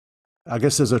I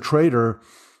guess as a trader,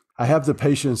 I have the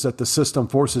patience that the system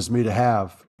forces me to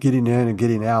have, getting in and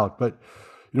getting out. But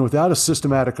without a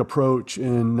systematic approach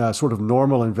in sort of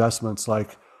normal investments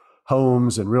like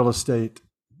homes and real estate,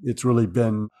 it's really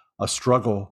been a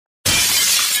struggle.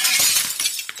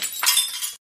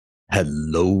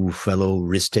 Hello, fellow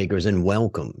risk takers, and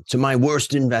welcome to my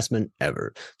worst investment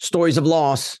ever. Stories of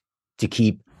loss to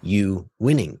keep you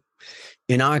winning.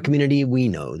 In our community, we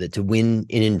know that to win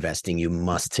in investing, you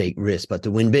must take risk, but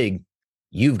to win big,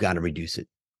 you've got to reduce it.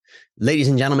 Ladies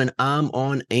and gentlemen, I'm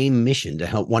on a mission to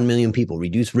help 1 million people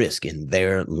reduce risk in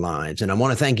their lives. And I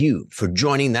want to thank you for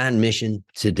joining that mission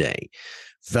today.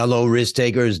 Fellow risk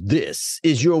takers, this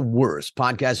is your worst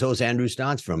podcast host, Andrew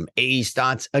Stotz from A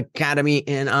Stotz Academy.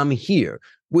 And I'm here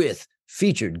with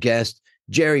featured guest,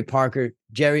 Jerry Parker.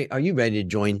 Jerry, are you ready to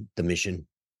join the mission?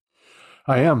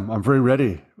 I am. I'm very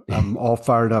ready. I'm all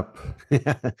fired up.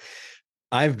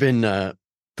 I've been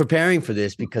preparing for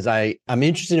this because I'm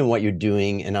interested in what you're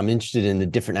doing and I'm interested in the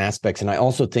different aspects. And I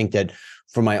also think that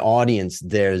for my audience,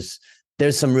 there's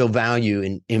some real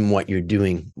value in what you're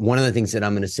doing. One of the things that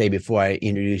I'm going to say before I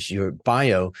introduce your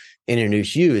bio,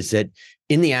 introduce you, is that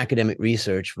in the academic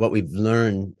research, what we've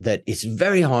learned that it's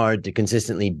very hard to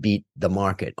consistently beat the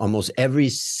market. Almost every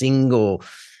single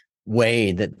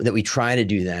way that we try to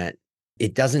do that,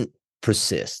 it doesn't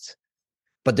persist.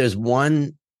 But there's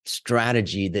one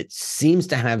strategy that seems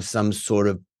to have some sort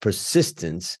of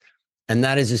persistence, and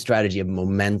that is a strategy of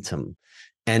momentum.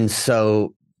 And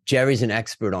so Jerry's an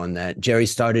expert on that. Jerry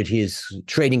started his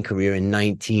trading career in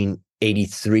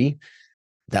 1983.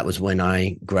 That was when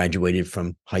I graduated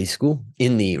from high school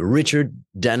in the Richard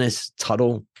Dennis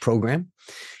Tuttle program.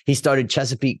 He started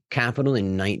Chesapeake Capital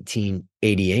in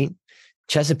 1988.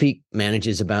 Chesapeake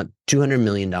manages about $200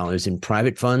 million in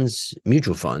private funds,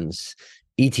 mutual funds,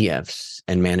 ETFs,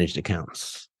 and managed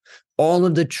accounts. All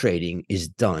of the trading is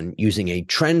done using a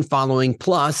trend following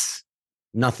plus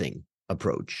nothing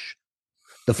approach.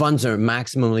 The funds are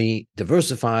maximally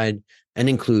diversified and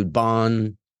include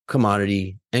bond,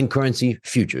 commodity, and currency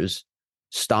futures,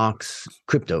 stocks,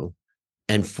 crypto,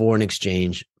 and foreign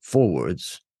exchange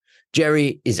forwards.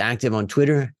 Jerry is active on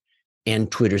Twitter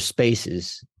and Twitter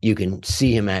Spaces. You can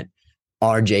see him at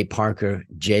RJ Parker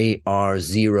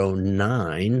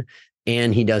JR09.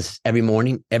 And he does every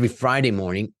Friday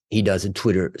morning, he does a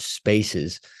Twitter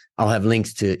Spaces. I'll have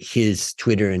links to his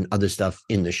Twitter and other stuff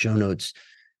in the show notes.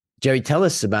 Jerry, tell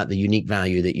us about the unique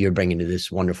value that you're bringing to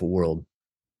this wonderful world.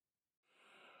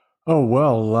 Oh,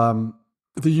 well,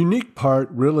 the unique part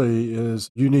really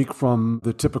is unique from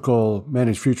the typical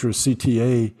managed futures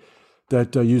CTA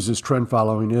that uses trend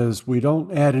following is we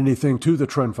don't add anything to the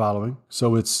trend following.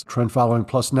 So it's trend following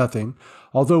plus nothing.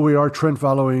 Although we are trend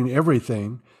following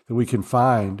everything that we can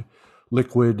find,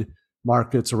 liquid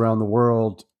markets around the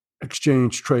world,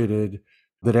 exchange traded,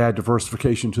 that add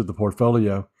diversification to the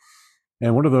portfolio.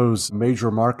 And one of those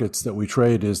major markets that we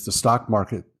trade is the stock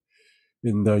market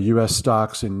in the US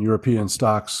stocks and European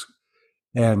stocks.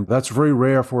 And that's very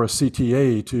rare for a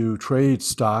CTA to trade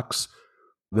stocks.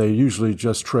 They usually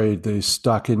just trade the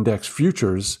stock index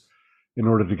futures in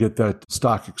order to get that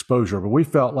stock exposure. But we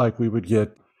felt like we would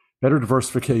get better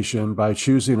diversification by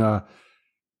choosing a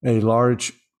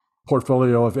large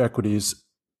portfolio of equities,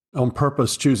 on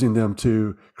purpose choosing them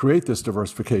to create this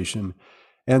diversification.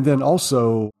 And then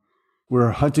also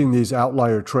we're hunting these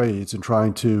outlier trades and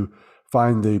trying to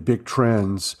find the big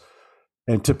trends.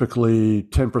 And typically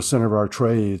 10% of our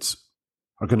trades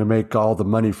are going to make all the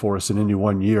money for us in any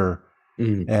one year.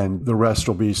 And the rest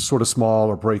will be sort of small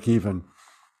or break even.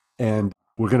 And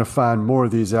we're going to find more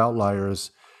of these outliers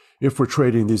if we're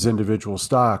trading these individual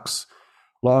stocks,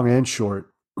 long and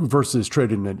short, versus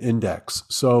trading an index.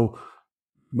 So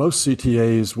most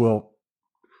CTAs will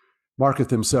market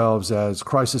themselves as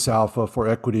crisis alpha for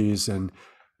equities and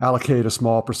allocate a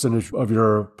small percentage of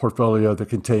your portfolio that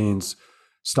contains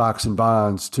stocks and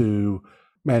bonds to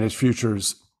manage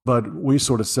futures. But we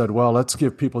sort of said, well, let's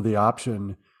give people the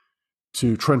option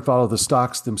to trend follow the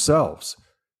stocks themselves.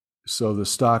 So the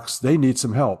stocks, they need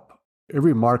some help.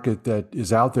 Every market that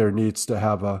is out there needs to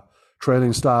have a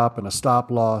trailing stop and a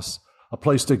stop loss, a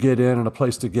place to get in and a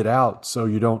place to get out so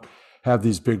you don't have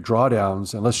these big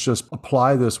drawdowns. And let's just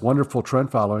apply this wonderful trend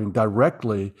following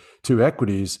directly to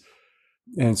equities.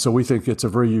 And so we think it's a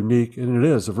very unique, and it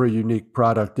is a very unique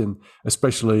product, and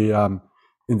especially in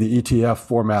the ETF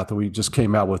format that we just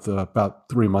came out with about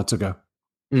 3 months ago.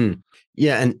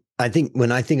 Yeah. And I think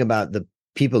when I think about the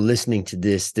people listening to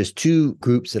this, there's two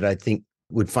groups that I think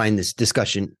would find this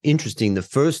discussion interesting. The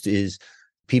first is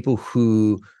people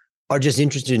who are just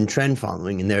interested in trend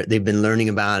following, and they've been learning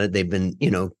about it. They've been,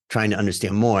 trying to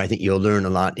understand more. I think you'll learn a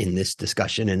lot in this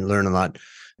discussion and learn a lot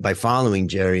by following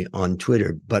Jerry on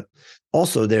Twitter. But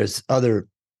also there's other,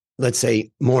 let's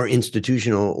say, more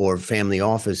institutional or family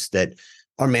office that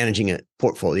are managing a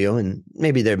portfolio, and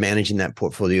maybe they're managing that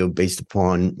portfolio based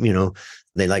upon,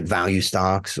 they like value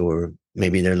stocks, or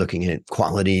maybe they're looking at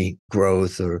quality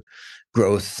growth or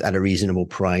growth at a reasonable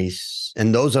price.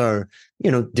 And those are,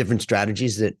 different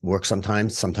strategies that work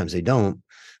sometimes they don't.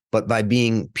 But by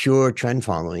being pure trend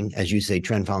following, as you say,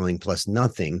 trend following plus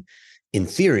nothing, in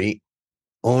theory,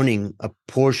 owning a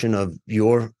portion of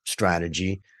your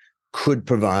strategy could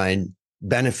provide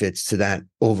benefits to that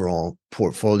overall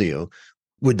portfolio.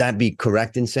 Would that be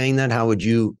correct in saying that? How would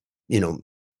you,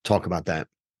 talk about that?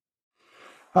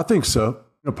 I think so.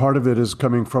 Part of it is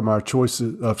coming from our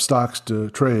choices of stocks to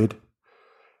trade.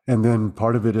 And then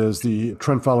part of it is the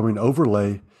trend following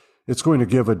overlay. It's going to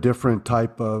give a different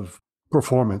type of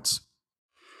performance.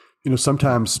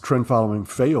 Sometimes trend following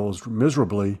fails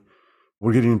miserably.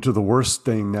 We're getting into the worst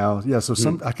thing now. Yeah,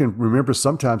 so I can remember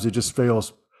sometimes it just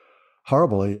fails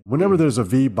horribly. Whenever there's a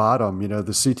V bottom,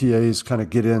 the CTAs kind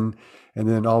of get in, and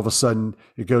then all of a sudden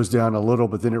it goes down a little,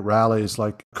 but then it rallies,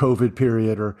 like COVID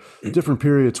period or different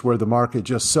periods where the market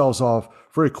just sells off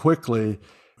very quickly,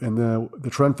 and the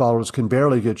trend followers can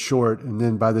barely get short. And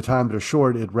then by the time they're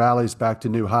short, it rallies back to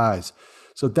new highs.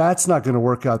 So that's not going to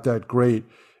work out that great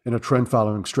in a trend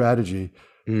following strategy.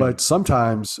 But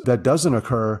sometimes that doesn't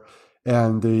occur,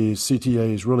 and the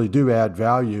CTAs really do add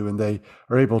value, and they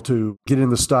are able to get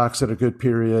in the stocks at a good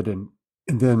period and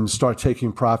then start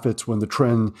taking profits when the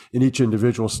trend in each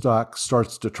individual stock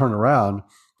starts to turn around,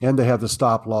 and they have the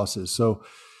stop losses. So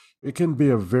it can be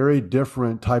a very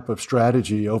different type of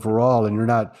strategy overall, and you're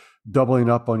not doubling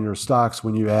up on your stocks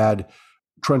when you add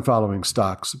trend following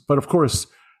stocks. But of course,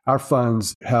 our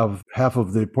funds have half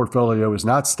of the portfolio is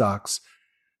not stocks.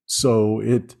 So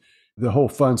the whole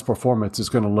fund's performance is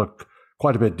going to look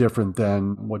quite a bit different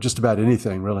than just about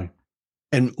anything, really.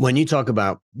 And when you talk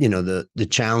about, the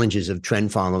challenges of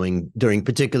trend following during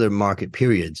particular market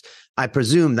periods, I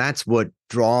presume that's what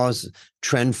draws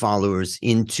trend followers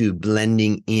into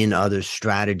blending in other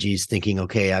strategies, thinking,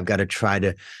 okay, I've got to try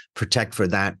to protect for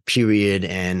that period.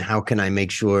 And how can I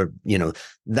make sure,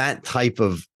 that type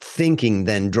of thinking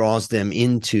then draws them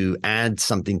into add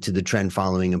something to the trend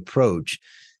following approach.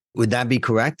 Would that be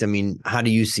correct? I mean, how do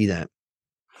you see that?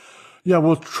 Yeah,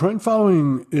 well, trend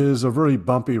following is a very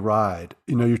bumpy ride.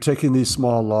 You're taking these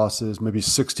small losses, maybe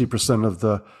 60% of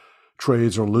the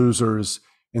trades are losers,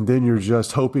 and then you're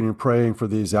just hoping and praying for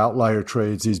these outlier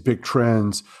trades, these big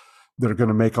trends that are going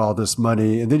to make all this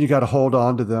money. And then you got to hold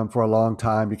on to them for a long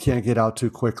time. You can't get out too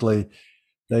quickly.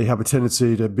 They have a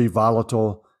tendency to be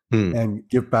volatile and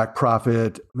give back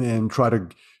profit and try to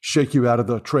shake you out of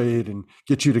the trade and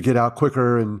get you to get out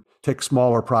quicker and take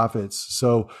smaller profits.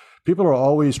 So people are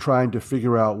always trying to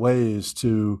figure out ways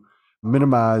to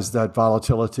minimize that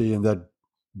volatility and that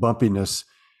bumpiness.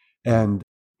 And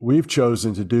we've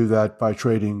chosen to do that by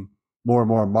trading more and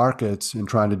more markets and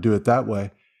trying to do it that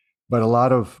way. But a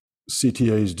lot of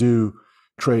CTAs do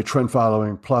trade trend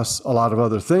following plus a lot of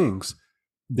other things,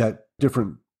 that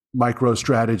different micro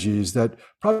strategies that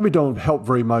probably don't help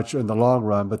very much in the long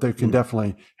run, but they can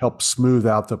definitely help smooth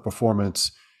out the performance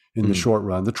in the short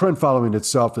run. The trend following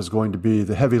itself is going to be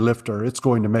the heavy lifter. It's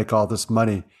going to make all this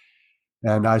money.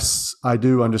 And I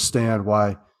do understand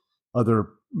why other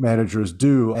managers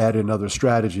do add in other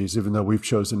strategies, even though we've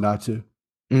chosen not to.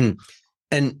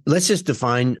 And let's just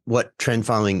define what trend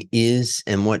following is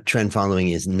and what trend following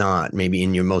is not, maybe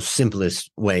in your most simplest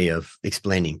way of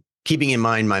explaining, keeping in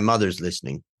mind my mother's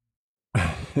listening.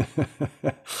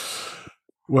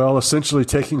 Well, essentially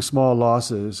taking small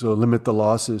losses or limit the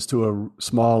losses to a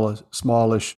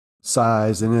smallish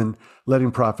size and then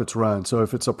letting profits run. So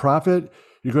if it's a profit,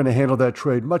 you're going to handle that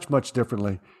trade much, much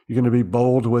differently. You're going to be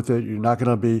bold with it. You're not going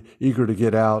to be eager to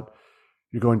get out.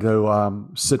 You're going to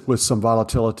sit with some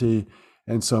volatility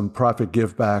and some profit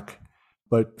give back.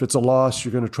 But if it's a loss,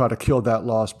 you're going to try to kill that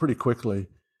loss pretty quickly.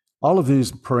 All of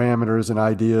these parameters and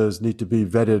ideas need to be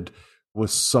vetted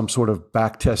with some sort of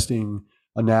back testing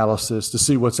analysis to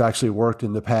see what's actually worked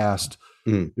in the past.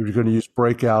 If you're going to use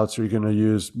breakouts, or you're going to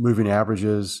use moving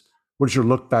averages, what is your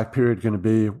look back period going to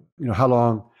be? How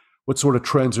long, what sort of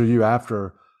trends are you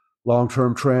after?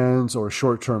 Long-term trends or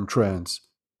short-term trends?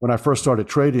 When I first started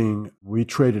trading, we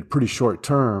traded pretty short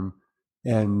term,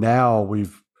 and now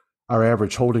our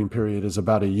average holding period is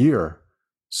about a year.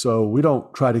 So we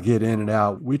don't try to get in and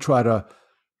out. We try to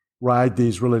ride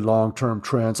these really long-term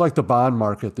trends, like the bond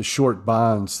market, the short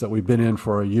bonds that we've been in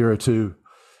for a year or two,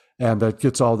 and that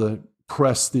gets all the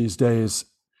press these days.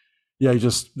 Yeah,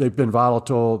 they've been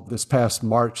volatile. This past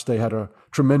March, they had a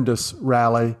tremendous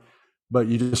rally, but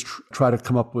you just try to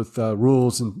come up with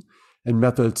rules and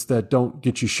methods that don't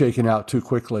get you shaken out too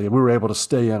quickly. And we were able to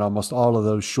stay in almost all of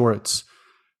those shorts,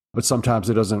 but sometimes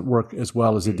it doesn't work as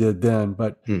well as it did then.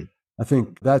 But I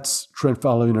think that's trend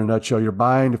following in a nutshell. You're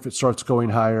buying if it starts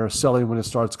going higher, selling when it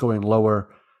starts going lower,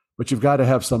 but you've got to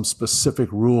have some specific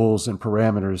rules and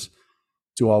parameters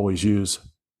to always use.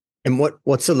 And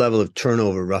what's the level of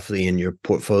turnover roughly in your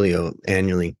portfolio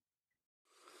annually?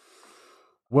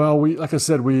 Well, like I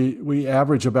said, we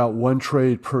average about one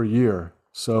trade per year.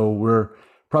 So we're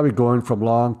probably going from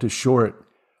long to short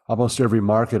almost every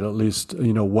market, at least,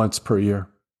 once per year.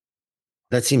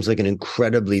 That seems like an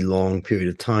incredibly long period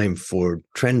of time for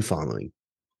trend following.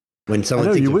 When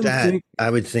someone thinks of that, I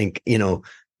would think,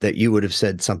 that you would have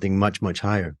said something much, much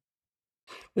higher.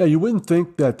 Yeah, you wouldn't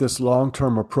think that this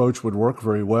long-term approach would work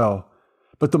very well.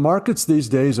 But the markets these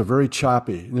days are very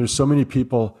choppy. And there's so many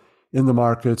people in the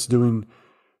markets doing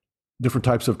different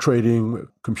types of trading,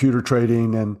 computer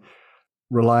trading, and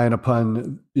relying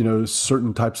upon,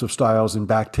 certain types of styles and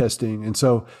back testing. And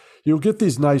so you'll get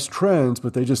these nice trends,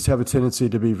 but they just have a tendency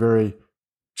to be very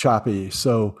choppy.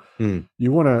 So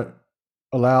you want to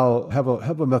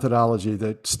have a methodology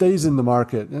that stays in the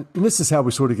market. And this is how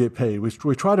we sort of get paid.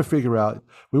 We try to figure out,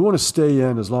 we want to stay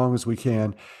in as long as we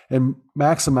can and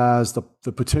maximize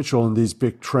the potential in these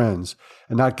big trends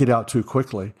and not get out too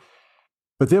quickly.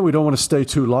 But then we don't want to stay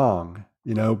too long,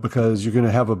 because you're going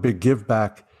to have a big give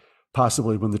back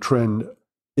possibly when the trend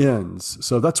ends.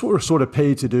 So that's what we're sort of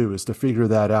paid to do, is to figure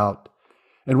that out.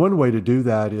 And one way to do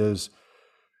that is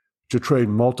to trade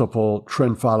multiple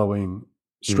trend following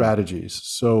strategies.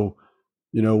 So,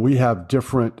 we have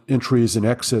different entries and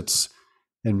exits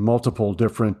and multiple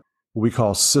different, what we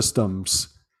call systems.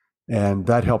 And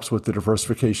that helps with the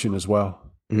diversification as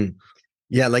well.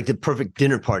 Yeah, like the perfect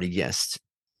dinner party guest.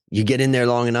 You get in there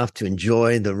long enough to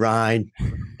enjoy the ride,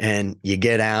 and you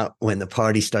get out when the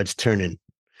party starts turning.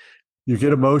 You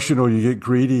get emotional, you get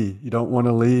greedy, you don't want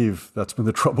to leave. That's when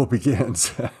the trouble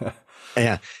begins.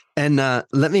 Yeah. And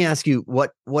let me ask you,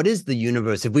 what is the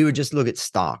universe? If we would just look at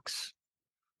stocks,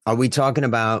 are we talking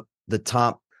about the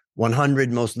top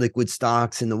 100 most liquid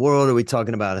stocks in the world? Are we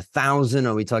talking about 1,000?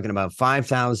 Are we talking about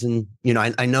 5,000?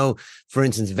 I know, for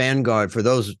instance, Vanguard, for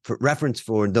reference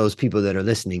for those people that are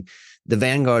listening, the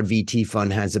Vanguard VT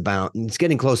fund has it's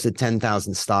getting close to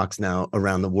 10,000 stocks now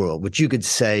around the world, which you could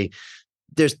say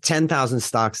there's 10,000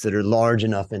 stocks that are large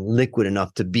enough and liquid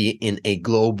enough to be in a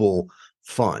global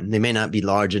fund. They may not be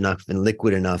large enough and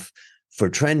liquid enough for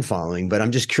trend following, but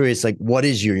I'm just curious, what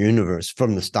is your universe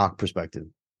from the stock perspective?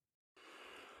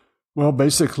 Well,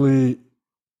 basically,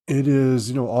 it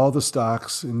is, all the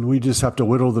stocks, and we just have to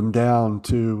whittle them down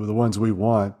to the ones we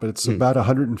want. But it's about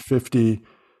 150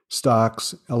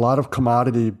 stocks, a lot of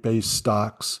commodity-based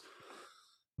stocks,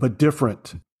 but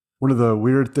different. One of the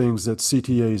weird things that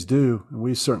CTAs do, and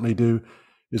we certainly do,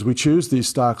 is we choose these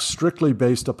stocks strictly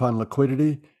based upon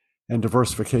liquidity and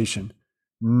diversification.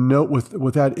 No,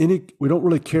 without any, we don't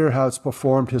really care how it's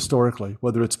performed historically,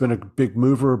 whether it's been a big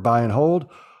mover, buy and hold,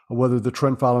 or whether the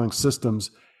trend following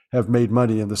systems have made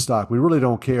money in the stock. We really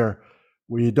don't care.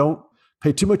 We don't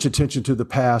pay too much attention to the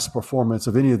past performance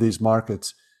of any of these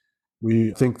markets.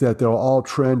 We think that they'll all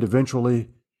trend eventually,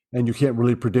 and you can't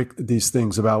really predict these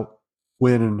things about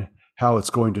when and how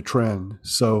it's going to trend.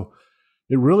 So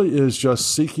it really is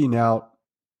just seeking out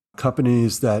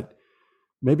companies that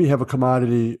maybe have a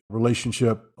commodity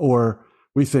relationship, or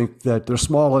we think that they're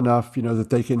small enough, that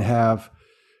they can have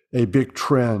a big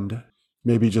trend,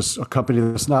 maybe just a company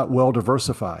that's not well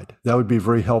diversified. That would be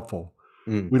very helpful.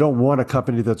 We don't want a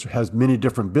company that has many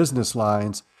different business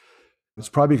lines. It's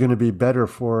probably going to be better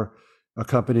for a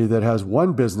company that has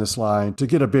one business line to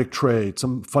get a big trade.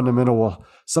 Something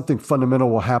fundamental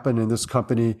will happen in this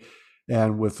company,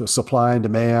 and with the supply and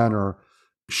demand or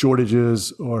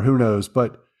shortages or who knows,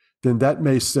 but then that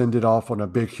may send it off on a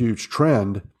big, huge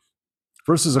trend,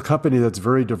 versus a company that's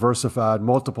very diversified,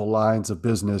 multiple lines of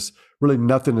business. Really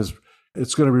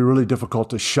it's going to be really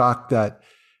difficult to shock that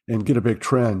and get a big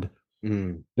trend.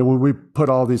 And when we put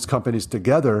all these companies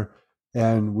together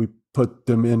and we put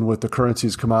them in with the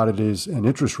currencies, commodities, and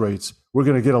interest rates, we're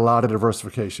going to get a lot of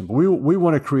diversification. But we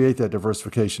want to create that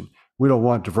diversification. We don't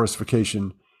want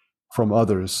diversification from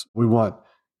others. We want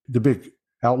the big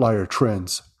outlier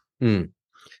trends.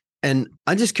 And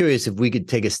I'm just curious if we could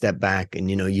take a step back and,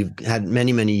 you've had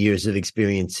many, many years of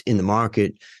experience in the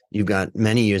market. You've got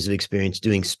many years of experience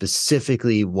doing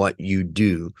specifically what you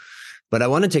do. But I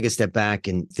want to take a step back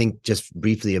and think just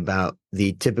briefly about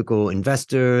the typical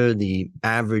investor, the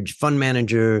average fund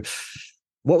manager.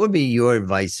 What would be your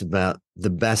advice about the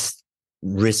best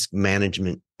risk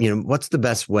management? What's the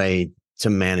best way to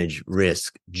manage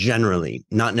risk generally,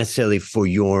 not necessarily for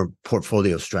your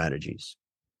portfolio strategies?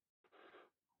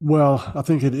 Well, I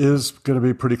think it is going to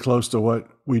be pretty close to what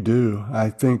we do. I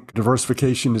think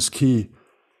diversification is key,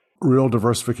 real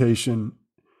diversification.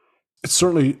 It's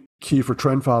certainly key for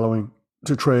trend following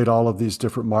to trade all of these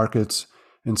different markets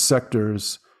and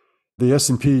sectors. The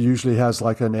S&P usually has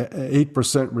like an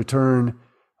 8% return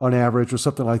on average or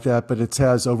something like that, but it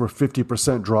has over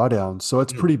 50% drawdown. So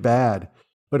it's pretty bad.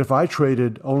 But if I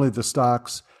traded only the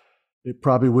stocks, it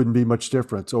probably wouldn't be much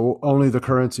difference, or only the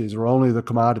currencies or only the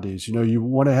commodities. You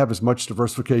want to have as much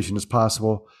diversification as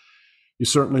possible. You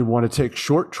certainly want to take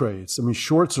short trades. I mean,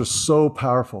 shorts are so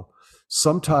powerful.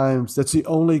 Sometimes that's the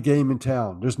only game in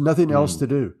town. There's nothing else to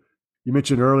do. You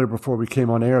mentioned earlier before we came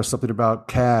on air something about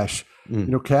cash.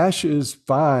 Cash is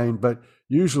fine, but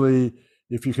usually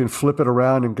if you can flip it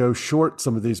around and go short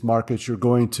some of these markets, you're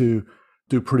going to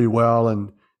do pretty well,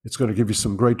 and it's going to give you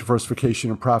some great diversification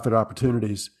and profit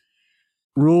opportunities.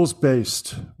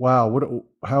 Rules-based. Wow,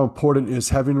 how important is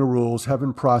having the rules,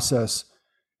 having process,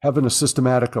 having a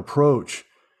systematic approach.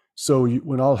 So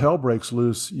when all hell breaks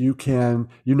loose, you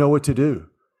know what to do.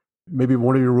 Maybe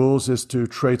one of your rules is to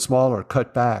trade smaller,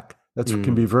 cut back. That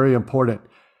can be very important,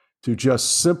 to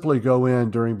just simply go in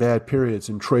during bad periods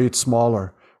and trade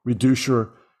smaller,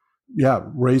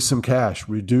 raise some cash,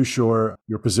 reduce your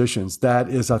positions. That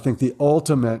is, I think, the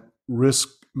ultimate risk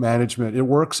management. It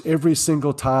works every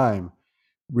single time,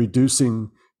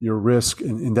 reducing your risk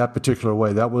in that particular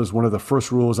way. That was one of the first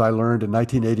rules I learned in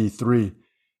 1983.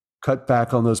 Cut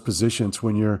back on those positions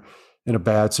when you're in a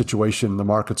bad situation. The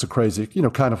markets are crazy,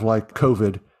 kind of like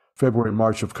COVID, February,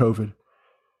 March of COVID.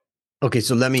 Okay,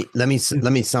 so let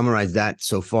me summarize that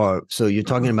so far. So you're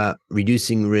talking about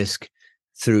reducing risk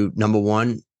through, number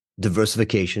one,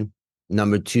 diversification.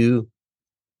 Number two,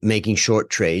 making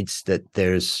short trades.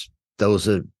 Those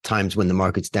are times when the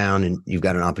market's down and you've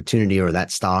got an opportunity, or that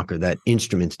stock or that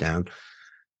instrument's down.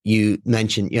 You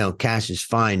mentioned, cash is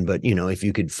fine, but if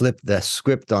you could flip the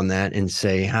script on that and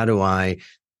say, how do I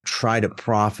try to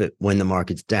profit when the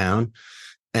market's down?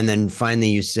 And then finally,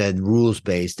 you said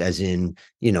rules-based, as in,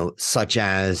 such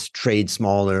as trade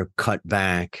smaller, cut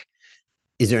back.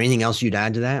 Is there anything else you'd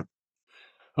add to that?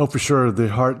 Oh, for sure. The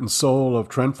heart and soul of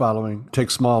trend following: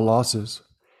 take small losses.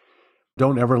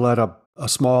 Don't ever let a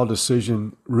small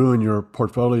decision ruin your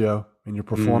portfolio and your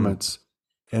performance.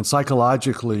 And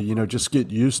psychologically, just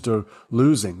get used to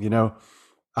losing.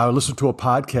 I listened to a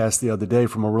podcast the other day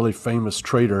from a really famous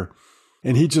trader,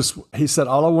 and he said,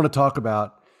 all I want to talk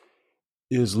about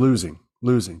is losing,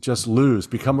 just lose,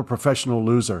 become a professional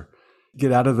loser,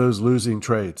 get out of those losing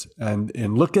trades,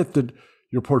 and look at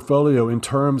your portfolio in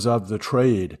terms of the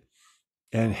trade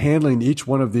and handling each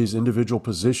one of these individual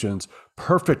positions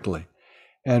perfectly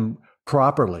and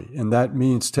properly. And that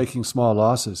means taking small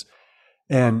losses.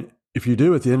 And if you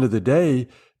do, at the end of the day,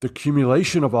 the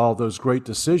accumulation of all those great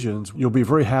decisions, you'll be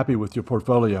very happy with your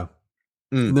portfolio.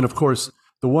 And then, of course,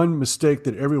 the one mistake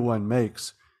that everyone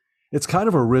makes, it's kind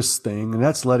of a risk thing, and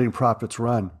that's letting profits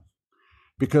run,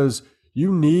 because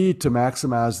you need to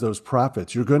maximize those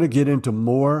profits. You're going to get into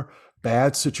more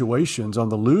bad situations on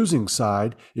the losing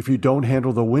side if you don't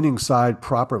handle the winning side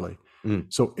properly.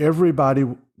 So everybody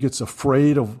gets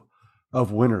afraid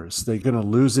of winners. They're going to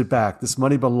lose it back. This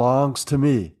money belongs to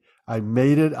me. I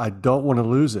made it. I don't want to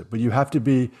lose it. But you have to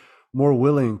be more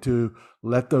willing to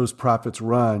let those profits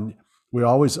run. We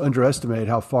always underestimate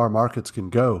how far markets can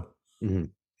go.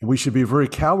 And we should be very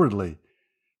cowardly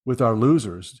with our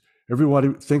losers.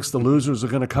 Everybody thinks the losers are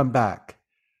going to come back.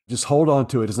 Just hold on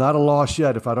to it. It's not a loss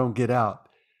yet if I don't get out.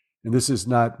 And this is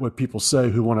not what people say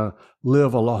who want to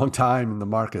live a long time in the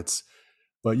markets.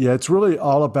 But yeah, it's really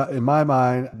all about, in my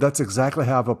mind, that's exactly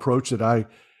how I've approached it. I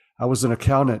was an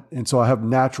accountant, and so I have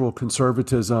natural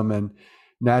conservatism and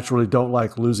naturally don't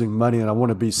like losing money, and I want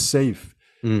to be safe.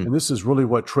 And this is really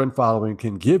what trend following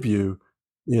can give you,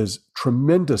 is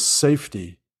tremendous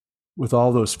safety with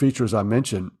all those features I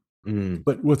mentioned,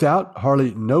 but without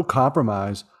hardly no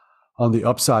compromise on the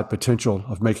upside potential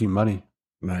of making money.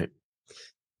 Right.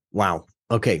 Wow.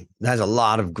 Okay. That's a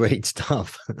lot of great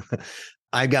stuff.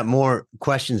 I've got more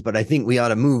questions, but I think we ought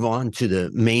to move on to the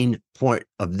main point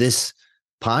of this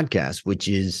podcast, which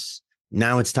is,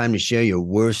 now it's time to share your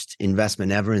worst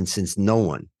investment ever. And since no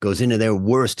one goes into their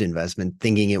worst investment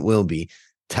thinking it will be,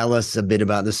 tell us a bit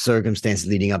about the circumstances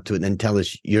leading up to it, and then tell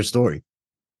us your story.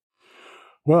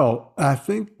 Well, I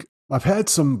think I've had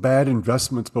some bad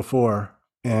investments before,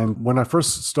 And when I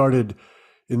first started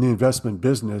in the investment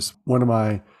business, one of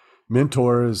my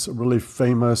mentors, a really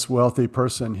famous, wealthy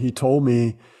person, he told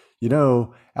me,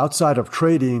 outside of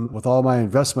trading with all my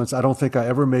investments, I don't think I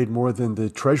ever made more than the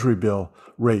treasury bill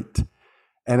rate.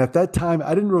 And at that time,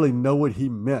 I didn't really know what he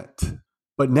meant.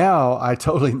 But now I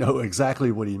totally know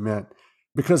exactly what he meant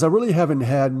because I really haven't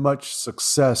had much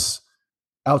success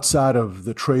outside of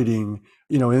the trading,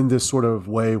 in this sort of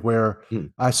way where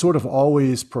I sort of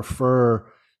always prefer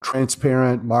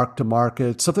transparent mark to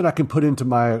market, something I can put into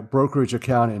my brokerage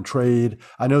account and trade.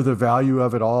 I know the value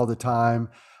of it all the time.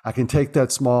 I can take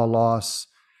that small loss.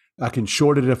 I can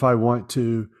short it if I want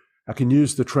to. I can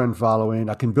use the trend following.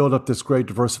 I can build up this great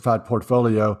diversified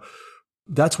portfolio.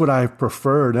 That's what I've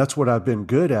preferred. That's what I've been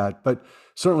good at. But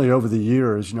certainly over the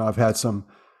years, I've had some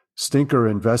stinker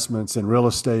investments in real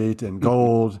estate and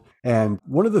gold. And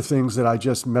one of the things that I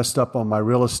just messed up on my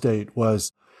real estate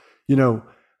was,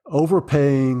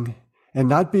 overpaying and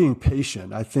not being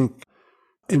patient. I think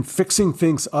in fixing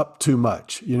things up too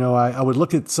much. I would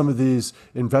look at some of these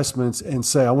investments and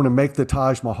say, I want to make the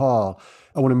Taj Mahal.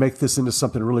 I want to make this into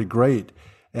something really great.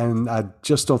 And I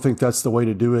just don't think that's the way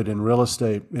to do it in real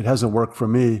estate. It hasn't worked for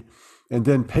me. And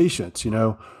then patience,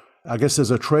 I guess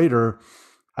as a trader,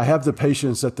 I have the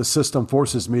patience that the system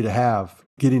forces me to have,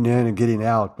 getting in and getting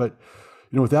out. But,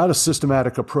 without a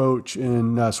systematic approach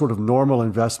in sort of normal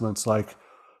investments like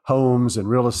homes and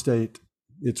real estate,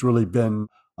 it's really been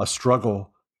a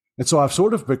struggle. And so I've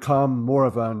sort of become more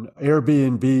of an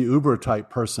Airbnb, Uber type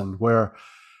person where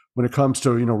when it comes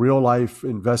to, real life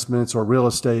investments or real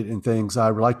estate and things, I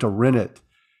like to rent it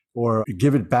or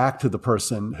give it back to the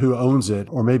person who owns it.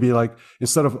 Or maybe like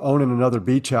instead of owning another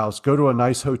beach house, go to a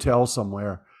nice hotel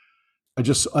somewhere. I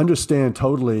just understand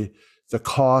totally the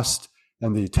cost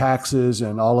and the taxes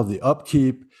and all of the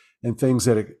upkeep and things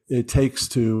that it takes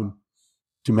to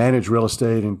manage real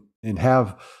estate and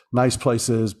have nice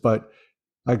places. But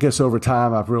I guess over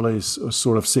time, I've really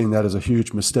sort of seen that as a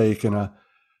huge mistake and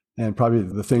probably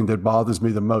the thing that bothers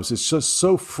me the most. It's just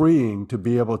so freeing to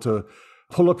be able to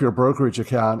pull up your brokerage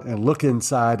account and look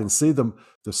inside and see the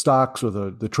stocks or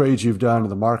the trades you've done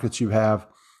and the markets you have.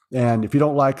 And if you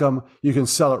don't like them, you can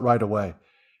sell it right away.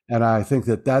 And I think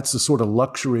that that's the sort of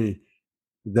luxury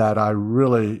that I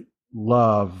really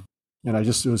love. And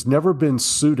it was never been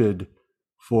suited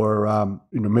for,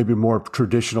 maybe more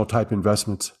traditional type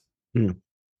investments. And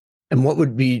what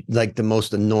would be like the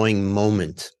most annoying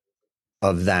moment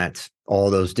of that,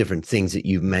 all those different things that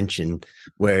you've mentioned,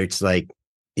 where it's like,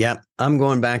 yeah, I'm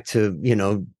going back to,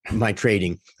 my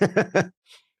trading.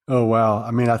 Oh, wow.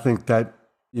 I mean, I think that,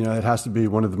 it has to be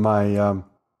one of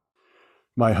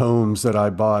my homes that I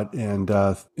bought and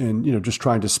just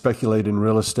trying to speculate in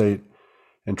real estate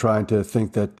and trying to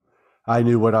think that I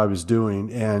knew what I was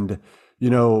doing. And,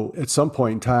 at some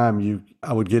point in time,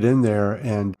 I would get in there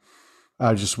and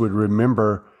I just would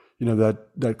remember,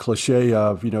 that cliche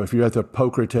of, if you're at the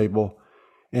poker table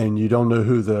and you don't know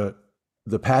who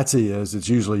the patsy is, it's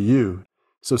usually you.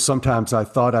 So sometimes I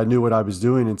thought I knew what I was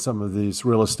doing in some of these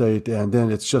real estate. And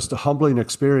then it's just a humbling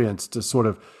experience to sort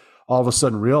of all of a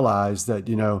sudden realize that,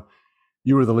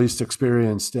 you were the least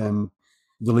experienced and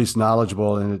the least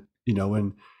knowledgeable in it,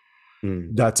 and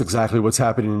that's exactly what's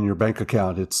happening in your bank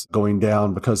account. It's going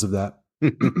down because of that.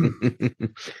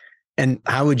 And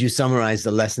how would you summarize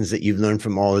the lessons that you've learned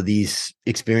from all of these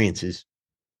experiences?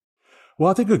 Well,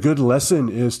 I think a good lesson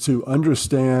is to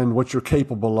understand what you're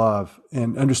capable of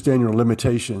and understand your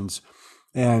limitations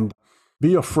and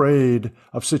be afraid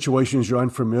of situations you're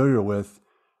unfamiliar with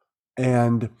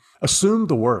and assume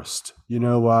the worst.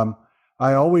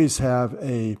 I always have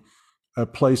a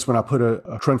place when I put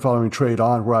a trend following trade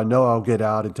on where I know I'll get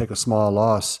out and take a small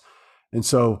loss. And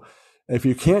so if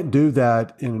you can't do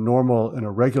that in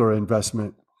a regular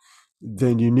investment,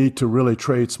 then you need to really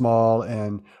trade small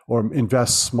or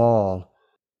invest small.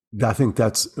 I think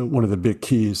that's one of the big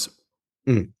keys.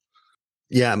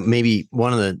 Yeah, maybe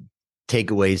one of the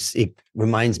takeaways, it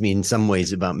reminds me in some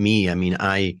ways about me. I mean,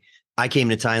 I came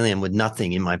to Thailand with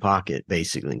nothing in my pocket,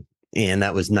 basically. And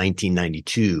that was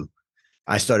 1992.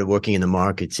 I started working in the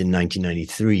markets in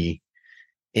 1993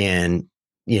 and,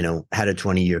 had a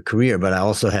 20-year career. But I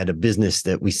also had a business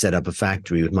that we set up a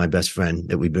factory with my best friend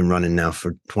that we've been running now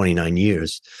for 29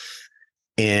 years.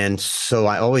 And so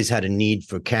I always had a need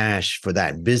for cash for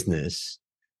that business.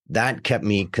 That kept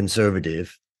me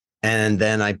conservative. And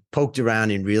then I poked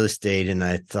around in real estate and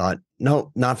I thought,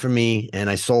 no, not for me. And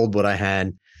I sold what I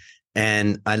had.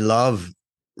 And I love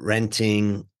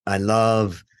renting. I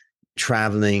love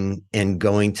traveling and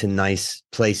going to nice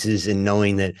places and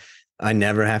knowing that I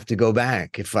never have to go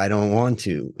back if I don't want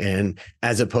to. And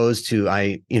as opposed to,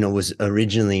 I, was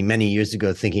originally many years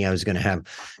ago thinking I was going to have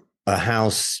a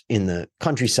house in the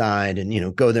countryside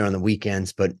and, go there on the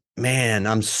weekends. But man,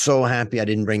 I'm so happy I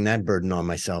didn't bring that burden on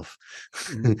myself.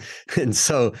 And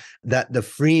so that the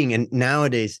freeing, and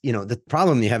nowadays, the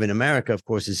problem you have in America, of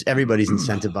course, is everybody's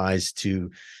incentivized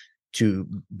to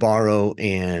borrow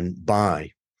and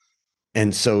buy.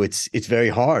 And so it's very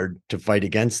hard to fight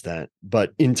against that.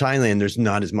 But in Thailand, there's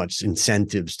not as much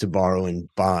incentives to borrow and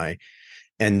buy.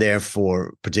 And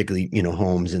therefore, particularly,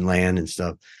 homes and land and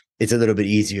stuff, it's a little bit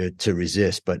easier to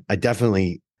resist. But I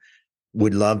definitely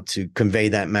would love to convey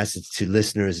that message to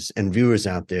listeners and viewers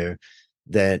out there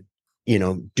that,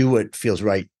 do what feels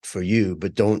right for you,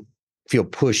 but don't feel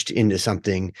pushed into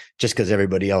something just because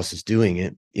everybody else is doing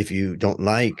it. If you don't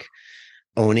like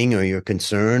owning or you're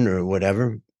concerned or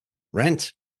whatever,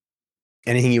 rent.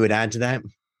 Anything you would add to that?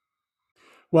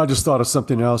 Well, I just thought of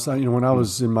something else. When I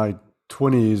was in my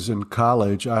 20s in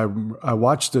college, I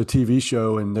watched a TV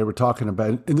show and they were talking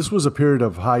about, and this was a period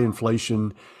of high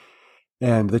inflation,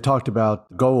 and they talked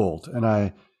about gold and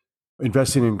I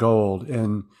investing in gold.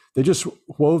 And they just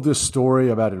wove this story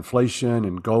about inflation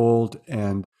and gold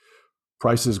and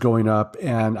prices going up.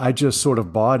 And I just sort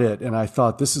of bought it. And I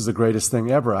thought, this is the greatest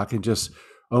thing ever. I can just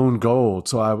own gold.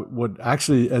 So I would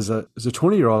actually, as a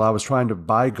 20-year-old, I was trying to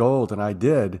buy gold, and I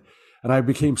did. And I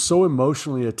became so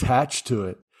emotionally attached to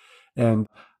it. And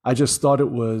I just thought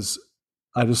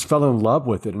I just fell in love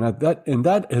with it. And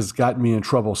that has gotten me in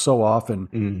trouble so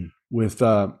often with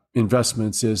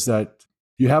investments, is that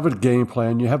you have a game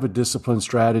plan, you have a disciplined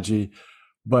strategy,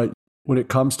 but when it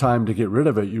comes time to get rid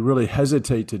of it, you really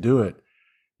hesitate to do it.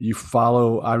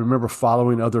 I remember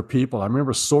following other people. I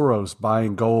remember Soros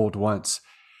buying gold once,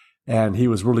 and he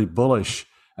was really bullish,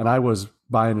 and I was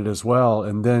buying it as well.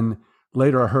 And then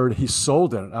later I heard he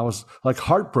sold it. I was like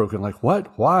heartbroken, like,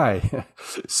 what? Why?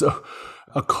 So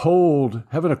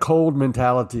having a cold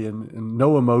mentality and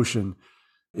no emotion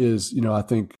is, I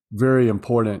think very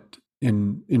important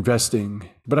in investing.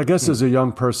 But I guess as a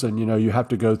young person, you have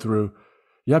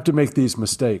to make these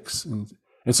mistakes. And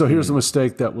so here's a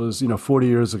mistake that was, 40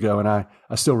 years ago, and I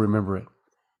still remember it.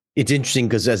 It's interesting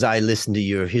because as I listen to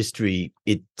your history,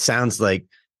 it sounds like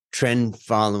trend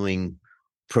following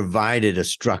provided a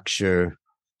structure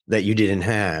that you didn't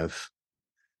have.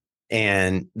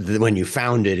 And when you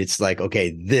found it, it's like,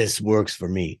 okay, this works for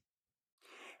me.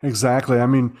 Exactly. I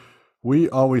mean, we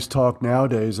always talk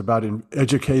nowadays about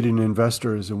educating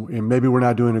investors, and maybe we're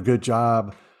not doing a good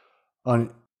job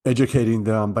on educating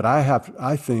them. But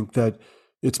I think that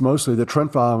it's mostly the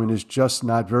trend following is just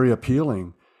not very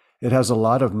appealing. It has a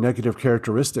lot of negative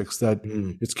characteristics that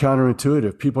it's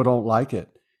counterintuitive. People don't like it.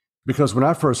 Because when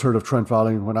I first heard of trend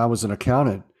following, when I was an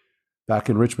accountant back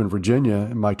in Richmond, Virginia,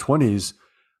 in my 20s,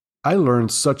 I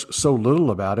learned so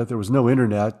little about it. There was no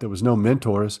internet. There was no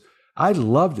mentors. I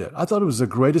loved it. I thought it was the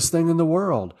greatest thing in the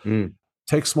world.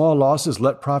 Take small losses,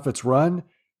 let profits run.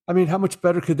 I mean, how much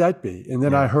better could that be? And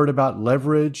then I heard about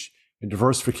leverage and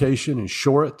diversification and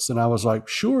shorts. And I was like,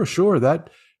 sure, that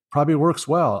probably works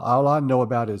well. All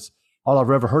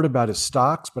I've ever heard about is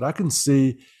stocks, but I can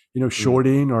see,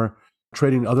 shorting or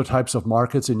trading other types of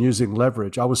markets and using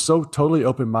leverage. I was so totally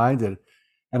open-minded,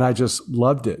 and I just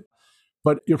loved it.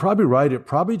 But you're probably right. It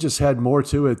probably just had more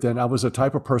to it than I was a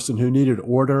type of person who needed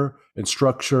order and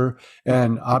structure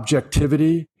and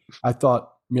objectivity. I thought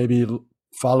maybe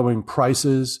following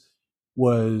prices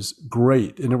was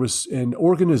great. And it was an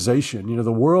organization.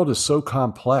 The world is so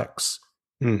complex,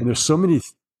 and there's so many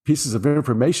pieces of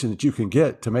information that you can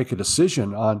get to make a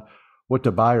decision on what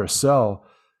to buy or sell,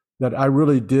 that I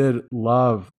really did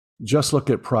love. Just look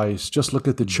at price, just look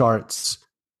at the charts,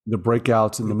 the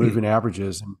breakouts and the moving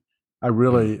averages. And it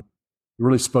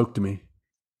really spoke to me.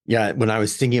 Yeah. When I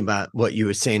was thinking about what you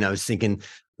were saying, I was thinking,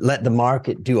 let the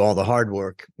market do all the hard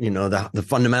work. The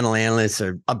fundamental analysts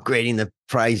are upgrading the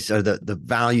price or the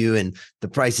value, and the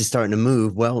price is starting to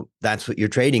move. Well, that's what you're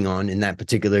trading on in that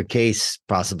particular case,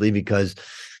 possibly because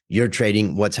you're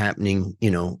trading what's happening,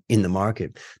 in the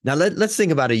market. Now let's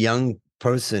think about a young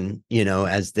person,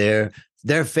 as they're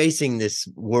facing this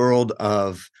world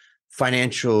of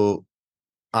financial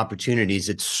opportunities.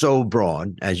 It's so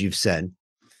broad, as you've said.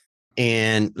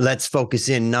 And let's focus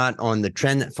in not on the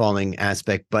trend following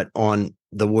aspect, but on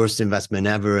the worst investment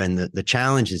ever and the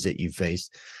challenges that you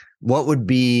faced. What would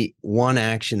be one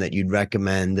action that you'd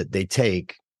recommend that they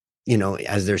take,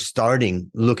 as they're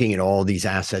starting looking at all these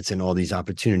assets and all these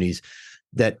opportunities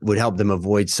that would help them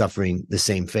avoid suffering the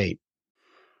same fate?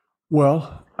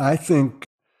 Well, I think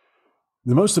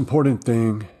the most important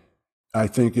thing,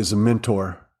 is a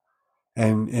mentor.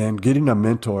 and getting a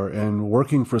mentor and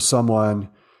working for someone,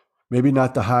 maybe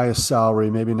not the highest salary,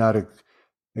 maybe not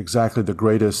exactly the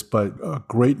greatest, but a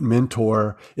great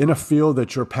mentor in a field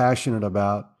that you're passionate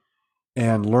about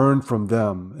and learn from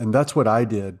them. And that's what I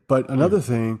did. But another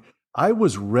thing, I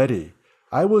was ready.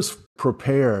 I was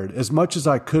prepared as much as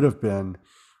I could have been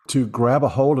to grab a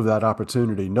hold of that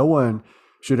opportunity. No one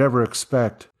should ever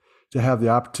expect to have the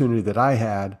opportunity that I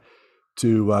had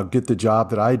to get the job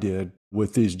that I did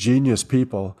with these genius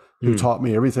people who taught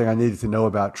me everything I needed to know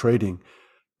about trading.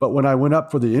 But when I went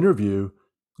up for the interview,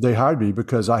 they hired me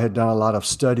because I had done a lot of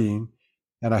studying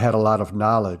and I had a lot of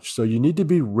knowledge. So you need to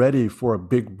be ready for a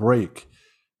big break.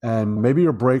 And maybe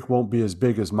your break won't be as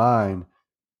big as mine,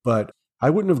 but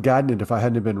I wouldn't have gotten it if I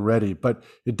hadn't been ready. But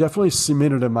it definitely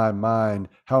cemented in my mind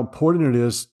how important it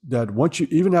is that once you,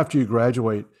 even after you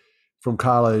graduate from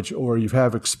college or you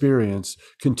have experience,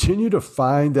 continue to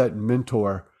find that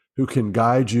mentor who can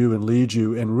guide you and lead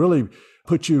you and really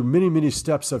put you many, many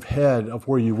steps ahead of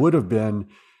where you would have been.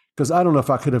 Because I don't know if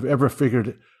I could have ever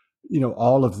figured,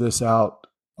 all of this out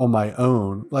on my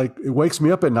own. Like, it wakes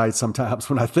me up at night sometimes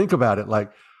when I think about it.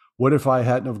 Like, what if I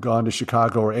hadn't have gone to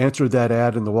Chicago or answered that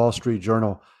ad in the Wall Street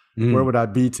Journal? Where would I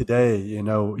be today?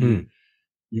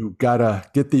 You gotta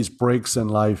get these breaks in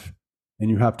life and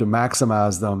you have to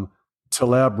maximize them.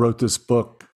 Taleb wrote this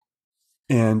book,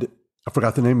 and I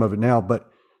forgot the name of it now, but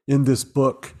in this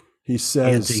book, he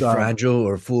says Anti-Fragile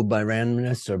or Fooled by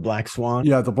Randomness or Black Swan.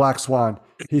 Yeah, the Black Swan.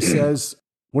 He says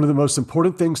one of the most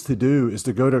important things to do is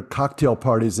to go to cocktail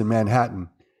parties in Manhattan.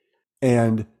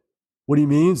 And what he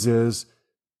means is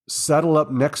settle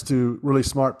up next to really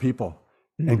smart people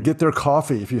and get their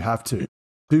coffee if you have to.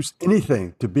 Do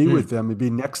anything to be with them and be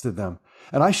next to them.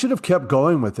 And I should have kept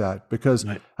going with that because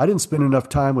I didn't spend enough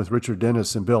time with Richard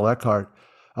Dennis and Bill Eckhart.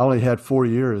 I only had 4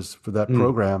 years for that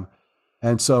program.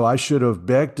 And so I should have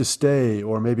begged to stay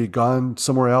or maybe gone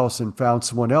somewhere else and found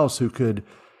someone else who could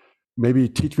maybe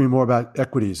teach me more about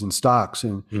equities and stocks.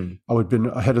 And I would have been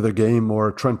ahead of the game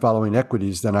more trend following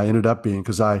equities than I ended up being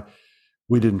because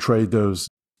we didn't trade those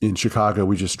in Chicago.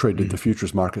 We just traded the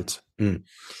futures markets. All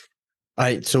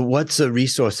right. So what's a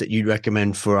resource that you'd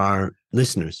recommend for our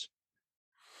listeners?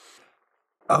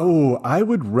 Oh, I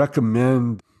would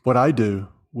recommend what I do,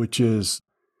 which is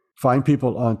find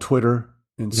people on Twitter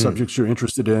and subjects you're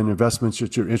interested in, investments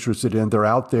that you're interested in. They're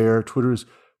out there. Twitter's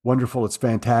wonderful. It's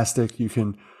fantastic. You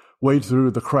can wade through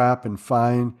the crap and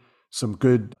find some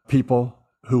good people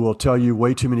who will tell you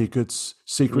way too many good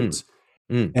secrets.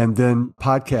 And then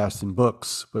podcasts and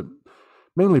books, but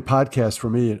mainly podcasts for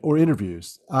me, or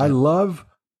interviews. I love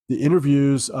the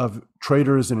interviews of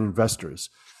traders and investors,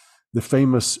 the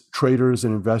famous traders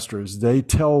and investors. They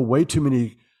tell way too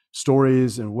many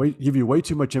stories and give you way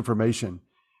too much information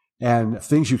and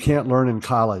things you can't learn in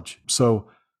college. So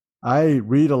I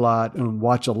read a lot and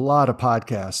watch a lot of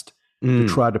podcasts to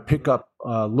try to pick up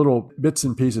little bits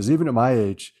and pieces, even at my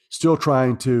age, still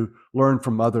trying to learn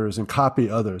from others and copy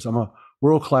others. I'm a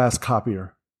world-class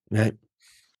copier. Right.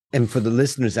 And for the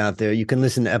listeners out there, you can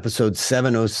listen to episode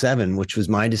 707, which was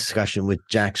my discussion with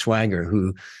Jack Swagger,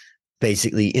 who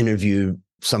basically interviewed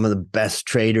some of the best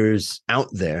traders out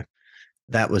there.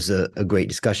 That was a great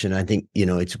discussion. I think,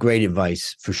 it's great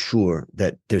advice for sure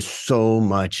that there's so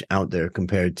much out there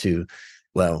compared to,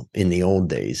 well, in the old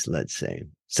days, let's say.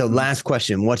 So last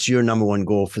question, what's your number one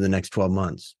goal for the next 12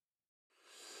 months?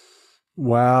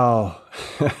 Wow.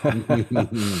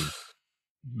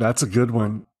 That's a good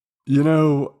one.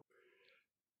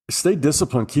 Stay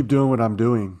disciplined, keep doing what I'm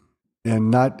doing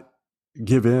and not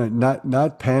give in,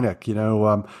 not panic.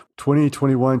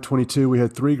 2021, 22, we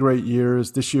had 3 great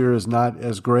years. This year is not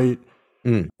as great.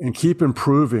 And keep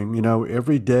improving.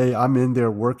 Every day I'm in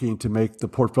there working to make the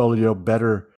portfolio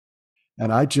better.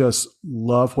 And I just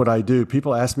love what I do.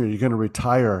 People ask me, are you going to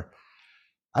retire?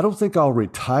 I don't think I'll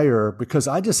retire because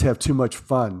I just have too much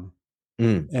fun.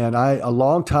 And a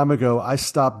long time ago, I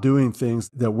stopped doing things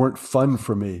that weren't fun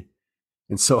for me.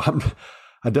 And so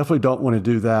I definitely don't want to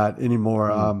do that anymore.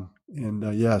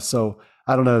 So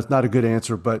I don't know. It's not a good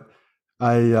answer, but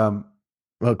I'm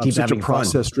such a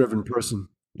process-driven person.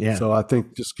 Yeah. So I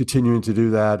think just continuing to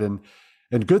do that and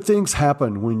good things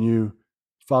happen when you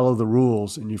follow the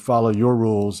rules and you follow your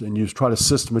rules and you try to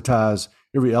systematize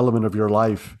every element of your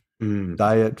life,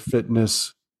 diet,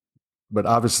 fitness. But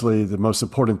obviously the most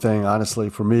important thing, honestly,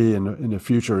 for me in the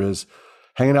future is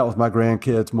hanging out with my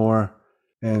grandkids more.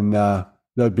 And that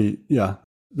would be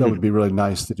really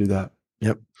nice to do that.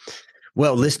 Yep.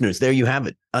 Well, listeners, there you have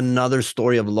it. Another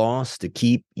story of loss to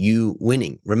keep you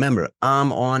winning. Remember,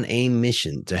 I'm on a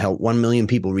mission to help 1 million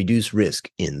people reduce risk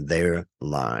in their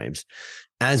lives.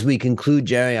 As we conclude,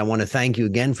 Jerry, I want to thank you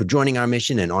again for joining our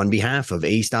mission. And on behalf of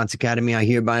A Stotz Academy, I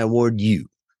hereby award you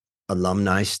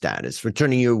alumni status for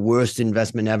turning your worst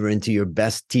investment ever into your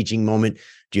best teaching moment.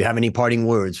 Do you have any parting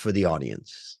words for the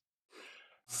audience?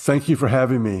 Thank you for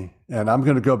having me. And I'm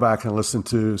going to go back and listen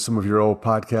to some of your old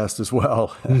podcasts as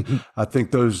well. I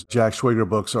think those Jack Schwager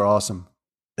books are awesome.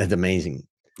 That's amazing.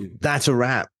 That's a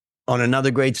wrap on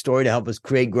another great story to help us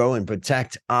create, grow, and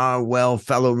protect our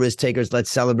fellow risk takers. Let's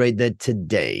celebrate that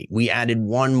today we added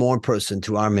one more person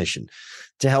to our mission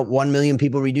to help 1 million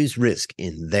people reduce risk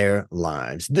in their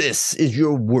lives. This is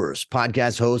your worst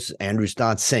podcast host, Andrew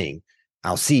Stotz, saying,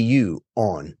 I'll see you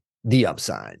on the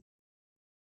upside.